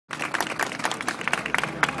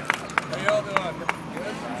y'all doing?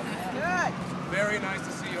 Good? Good. Very nice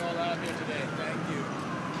to see you all out here today. Thank you.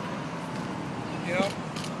 You know,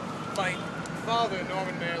 my father,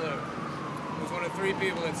 Norman Mailer, was one of 3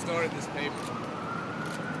 people that started this paper.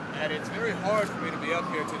 And it's very hard for me to be up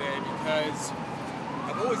here today because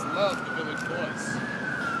I've always loved the Village Voice.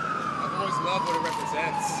 I've always loved what it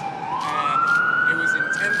represents. And it was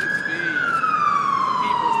intended to be the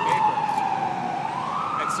people's paper.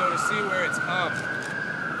 And so to see where it's come,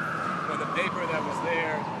 when the paper that was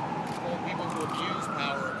there told people to abuse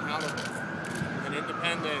power accountable, with an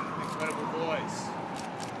independent, incredible voice,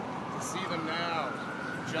 to see them now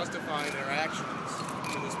justifying their actions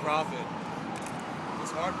for this profit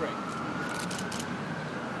is heartbreaking.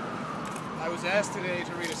 I was asked today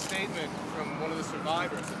to read a statement from one of the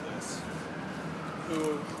survivors of this,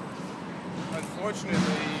 who,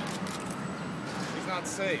 unfortunately, is not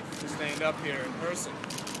safe to stand up here in person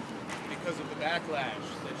because of the backlash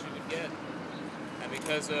that she would get, and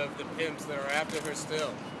because of the pimps that are after her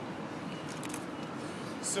still.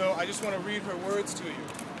 So I just want to read her words to you.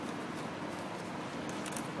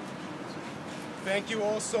 Thank you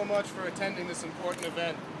all so much for attending this important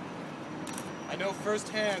event. I know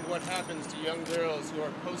firsthand what happens to young girls who are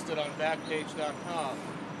posted on Backpage.com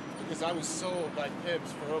because I was sold by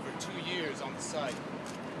pimps for over 2 years on the site.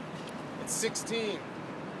 At 16,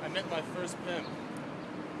 I met my first pimp.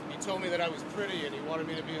 He told me that I was pretty and he wanted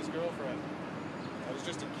me to be his girlfriend. I was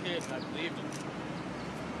just a kid and I believed him.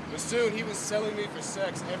 But soon he was selling me for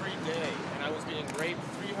sex every day and I was being raped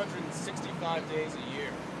 365 days a year.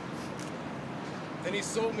 Then he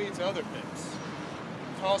sold me to other pimps,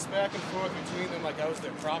 tossed back and forth between them like I was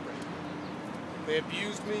their property. They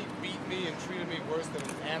abused me, beat me, and treated me worse than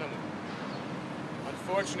an animal.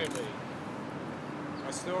 Unfortunately,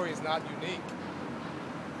 my story is not unique.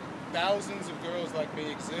 Thousands of girls like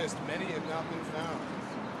me exist. Many have not been found.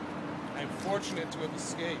 I am fortunate to have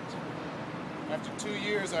escaped. After 2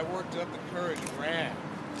 years, I worked up the courage and ran.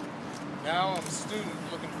 Now I'm a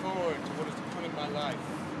student looking forward to what is to come in my life.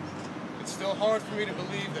 It's still hard for me to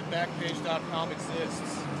believe that Backpage.com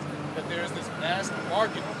exists, that there is this vast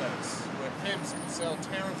marketplace where pimps can sell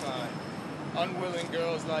terrified, unwilling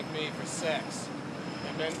girls like me for sex,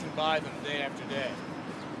 and men can buy them day after day.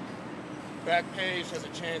 Backpage has a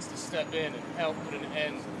chance to step in and help put an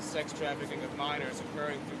end to the sex trafficking of minors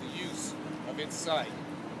occurring through the use of its site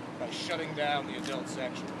by shutting down the adult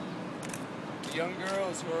section. The young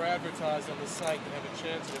girls who are advertised on the site can have a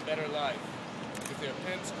chance at a better life if their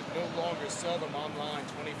pimps could no longer sell them online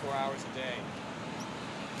 24 hours a day.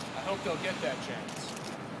 I hope they'll get that chance.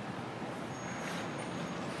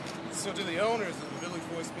 So to the owners of the Village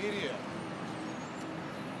Voice Media,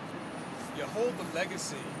 you hold the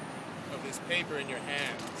legacy of this paper in your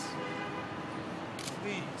hands.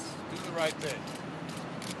 Please, do the right thing.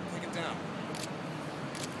 Take it down.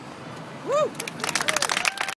 Woo!